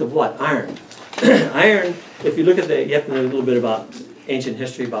breastplates of what? Iron. Iron. If you look at you have to know a little bit about ancient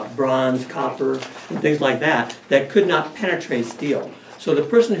history about bronze, copper, and things like that could not penetrate steel. So the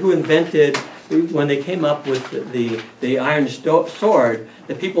person who invented, when they came up with the iron sword,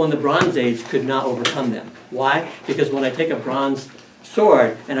 the people in the Bronze Age could not overcome them. Why? Because when I take a bronze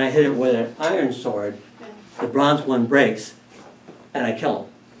sword and I hit it with an iron sword, the bronze one breaks and I kill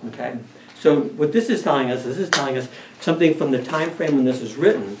them. Okay? So what this is telling us something from the time frame when this was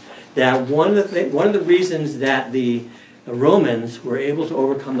written, that one of the reasons that the Romans were able to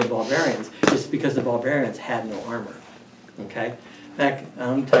overcome the barbarians is because the barbarians had no armor. Okay? In fact, I'm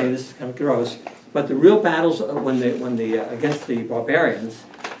going to tell you, this is kind of gross, but the real battles against the barbarians,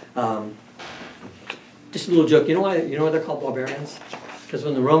 just a little joke. You know why they're called barbarians? Because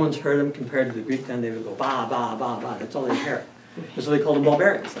when the Romans heard them compared to the Greek, then they would go ba ba ba ba. That's all they hear. So they called them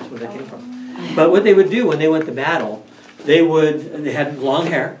barbarians. That's where they came from. But what they would do when they went to battle, they had long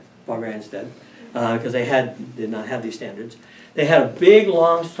hair. Barbarians did, because they did not have these standards. They had a big,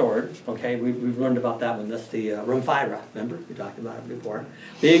 long sword. Okay, we've learned about that one. That's the rhomphaira. Remember, we talked about it before.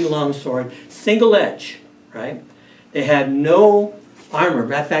 Big, long sword, single edge. Right? They had no armor.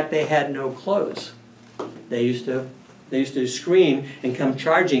 In fact, they had no clothes. They used to scream and come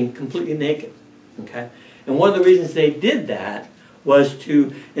charging completely naked. Okay, and one of the reasons they did that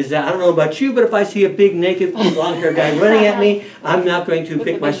is that I don't know about you, but if I see a big, naked, long-haired guy running at me, I'm not going to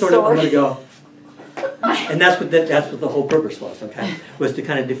pick my sword up. I'm going to go. And that's what the whole purpose was. Okay, was to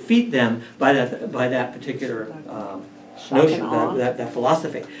kind of defeat them by that particular notion, that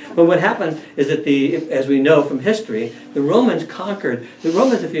philosophy. But what happened is that as we know from history, the Romans conquered. The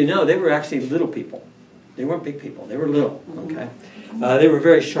Romans, if you know, they were actually little people. They weren't big people. They were little. Okay, they were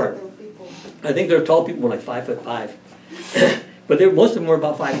very short. I think their tall people were like 5'5". But most of them were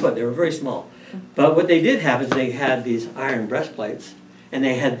about 5 foot. They were very small. But what they did have is they had these iron breastplates, and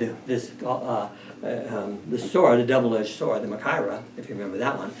they had this sword, a double-edged sword, the Machaira, if you remember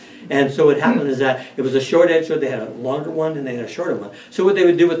that one. And so what happened is that it was a short-edged sword. They had a longer one, and they had a shorter one. So what they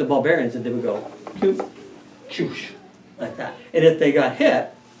would do with the barbarians is they would go, choosh, like that. And if they got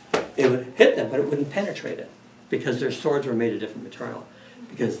hit, it would hit them, but it wouldn't penetrate it, because their swords were made of different material.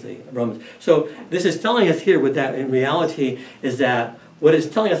 Because the Romans. So this is telling us here with that in reality is that what it's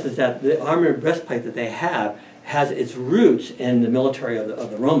telling us is that the armor breastplate that they have has its roots in the military of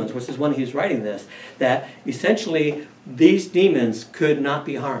the Romans, which is when he's writing this, that essentially these demons could not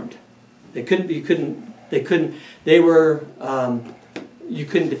be harmed. You couldn't defeat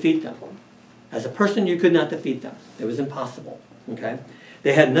them. As a person, you could not defeat them. It was impossible. Okay?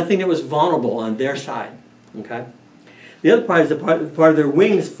 They had nothing that was vulnerable on their side. Okay? The other part is the part of their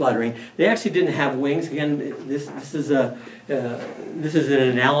wings fluttering. They actually didn't have wings. Again, this is an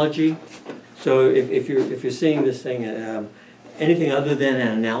analogy. So if you're seeing this thing, anything other than an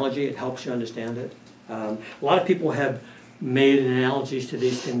analogy, it helps you understand it. A lot of people have made analogies to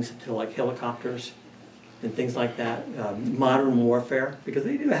these things to like helicopters. and things like that, modern warfare, because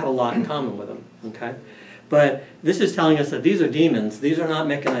they do have a lot in common with them, okay? But this is telling us that these are demons. These are not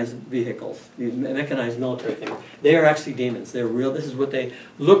mechanized vehicles, mechanized military things. They are actually demons. They're real. This is what they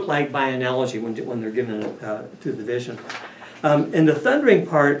look like by analogy when they're given through the vision. And the thundering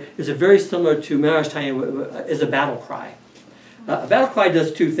part is very similar to, remember I was telling you, is a battle cry. A battle cry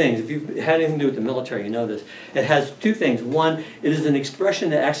does two things. If you've had anything to do with the military, you know this. It has two things. One, it is an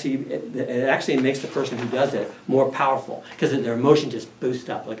expression that actually makes the person who does it more powerful, because their emotion just boosts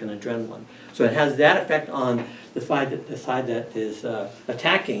up like an adrenaline. So it has that effect on the side that is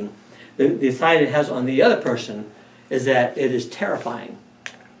attacking. The side it has on the other person is that it is terrifying.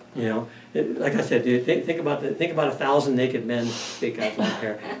 You know, like I said, think about 1,000 naked men, big guys long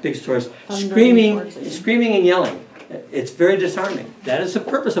hair, big swords, screaming and yelling. It's very disarming. That is the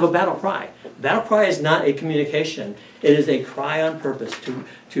purpose of a battle cry. Battle cry is not a communication. It is a cry on purpose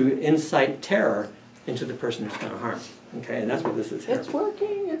to incite terror into the person who's going to harm. Okay, and that's what this is here. It's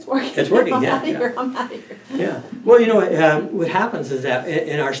working, it's working. It's working, I'm yeah. out of here, I'm out of here. Yeah. Well, you know, what happens is that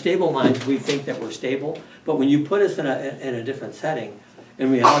in our stable minds, we think that we're stable, but when you put us in a different setting, in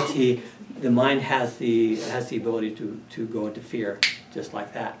reality, the mind has the ability to go into fear, just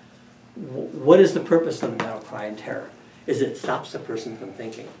like that. What is the purpose of the battle cry and terror? Is it stops the person from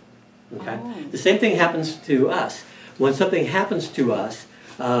thinking. Okay? Oh. The same thing happens to us. When something happens to us,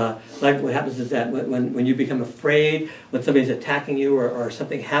 like what happens is that when you become afraid, when somebody's attacking you or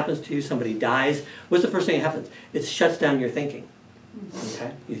something happens to you, somebody dies, what's the first thing that happens? It shuts down your thinking.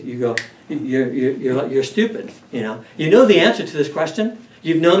 Okay? You go, you're stupid, you know. You know the answer to this question.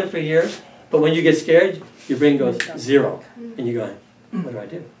 You've known it for years, but when you get scared, your brain goes zero. And you go, what do I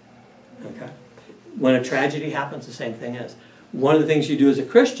do? Okay. When a tragedy happens, the same thing is. One of the things you do as a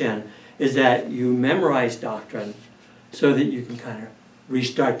Christian is that you memorize doctrine so that you can kind of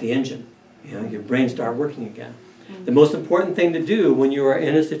restart the engine. You know, your brain start working again. The most important thing to do when you are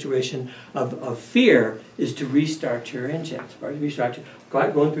in a situation of fear is to restart your engine. Or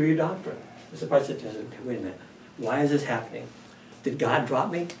going through your doctrine. This is the part that says, okay, wait a minute, why is this happening? Did God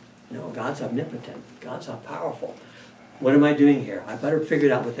drop me? No, God's omnipotent. God's all powerful. What am I doing here? I better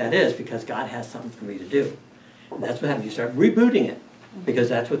figure out what that is, because God has something for me to do. And that's what happens. You start rebooting it, because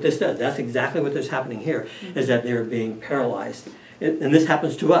that's what this does. That's exactly what is happening here, is that they're being paralyzed. And this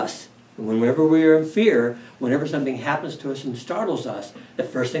happens to us. Whenever we are in fear, whenever something happens to us and startles us, the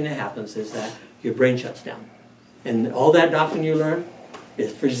first thing that happens is that your brain shuts down. And all that doctrine you learn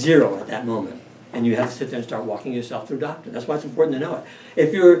is for zero at that moment. And you have to sit there and start walking yourself through doctrine. That's why it's important to know it.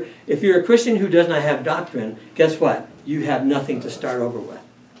 If you're a Christian who does not have doctrine, guess what? You have nothing to start over with.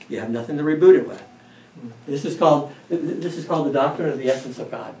 You have nothing to reboot it with. This is called the doctrine of the essence of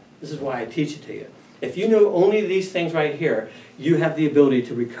God. This is why I teach it to you. If you know only these things right here, you have the ability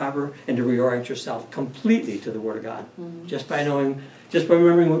to recover and to reorient yourself completely to the Word of God. Just by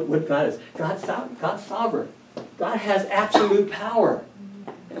remembering what God is. God's sovereign. God has absolute power.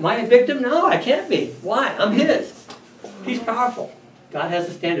 Am I a victim? No, I can't be. Why? I'm His. He's powerful. God has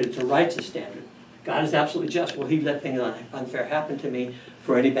a standard. It's a righteous standard. God is absolutely just. Will He let things unfair happen to me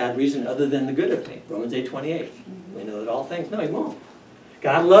for any bad reason other than the good of me? Romans 8:28. We know that all things. No, He won't.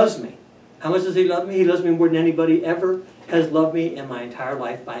 God loves me. How much does He love me? He loves me more than anybody ever has loved me in my entire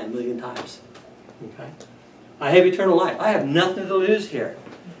life by 1,000,000 times. Okay? I have eternal life. I have nothing to lose here.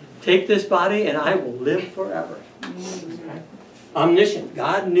 Take this body and I will live forever. Okay? Omniscient.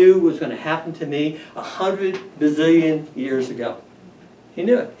 God knew what was going to happen to me 100 bazillion years ago. He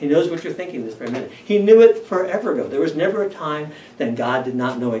knew it. He knows what you're thinking this very minute. He knew it forever ago. There was never a time that God did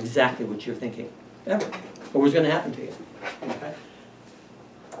not know exactly what you're thinking. Ever. What was going to happen to you. Okay?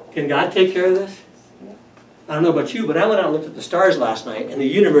 Can God take care of this? I don't know about you, but I went out and looked at the stars last night, and the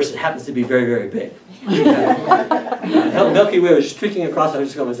universe happens to be very, very big. Milky Way was streaking across. I was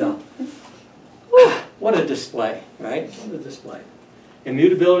just going myself. What a display, right? What a display.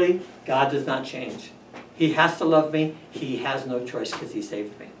 Immutability, God does not change. He has to love me. He has no choice because He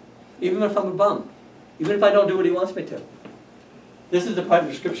saved me. Even if I'm a bum. Even if I don't do what He wants me to. This is the part of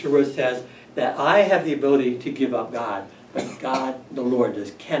the Scripture where it says that I have the ability to give up God, but God, the Lord,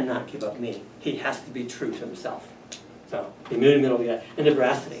 cannot give up me. He has to be true to Himself. So, the immutability and the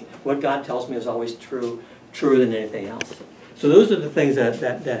veracity. What God tells me is always true, truer than anything else. So those are the things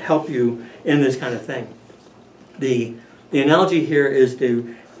that help you in this kind of thing. The analogy here is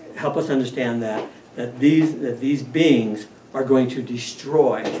to help us understand that these beings are going to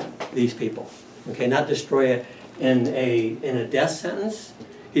destroy these people. Okay, not destroy it in a death sentence.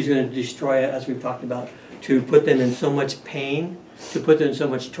 He's going to destroy it, as we've talked about, to put them in so much pain, to put them in so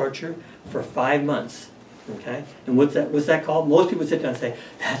much torture for 5 months. Okay? And what's that called? Most people sit down and say,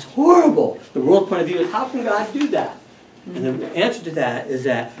 that's horrible. The world point of view is, how can God do that? And the answer to that is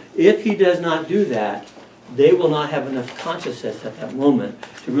that if he does not do that, they will not have enough consciousness at that moment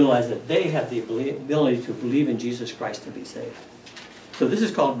to realize that they have the ability to believe in Jesus Christ to be saved. So this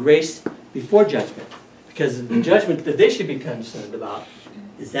is called grace before judgment. Because the judgment that they should be concerned about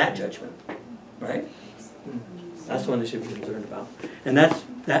is that judgment. Right? That's the one they should be concerned about. And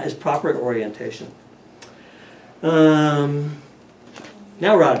that is proper orientation. Now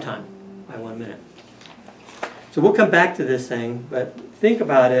we're out of time by 1 minute. So we'll come back to this thing, but think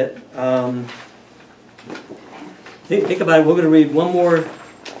about it. Think about it. We're going to read one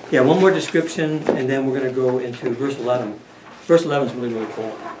more description, and then we're going to go into verse 11. Verse 11 is really, really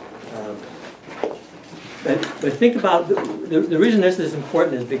cool. But think about, the reason this is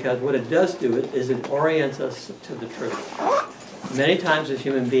important is because what it does do is it orients us to the truth. Many times as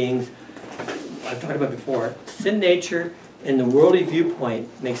human beings, I've talked about before, sin nature and the worldly viewpoint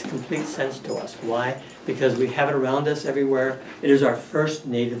makes complete sense to us. Why? Because we have it around us everywhere. It is our first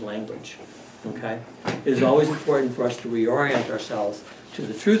native language. Okay? It is always important for us to reorient ourselves to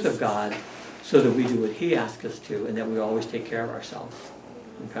the truth of God so that we do what he asks us to and that we always take care of ourselves.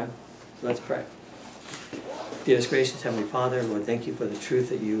 Okay? So let's pray. Dearest gracious Heavenly Father, Lord, thank you for the truth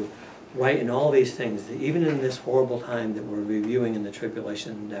that you write in all these things, that even in this horrible time that we're reviewing in the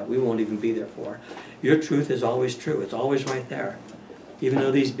tribulation that we won't even be there for. Your truth is always true. It's always right there. Even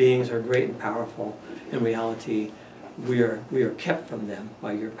though these beings are great and powerful, in reality, we are kept from them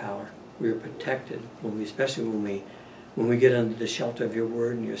by your power. We are protected, especially when we get under the shelter of your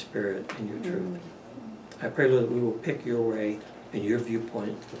word and your spirit and your truth. I pray, Lord, that we will pick your way and your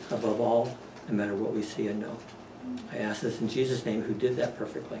viewpoint above all, no matter what we see and know. I ask this in Jesus' name, who did that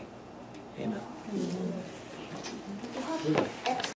perfectly. Amen.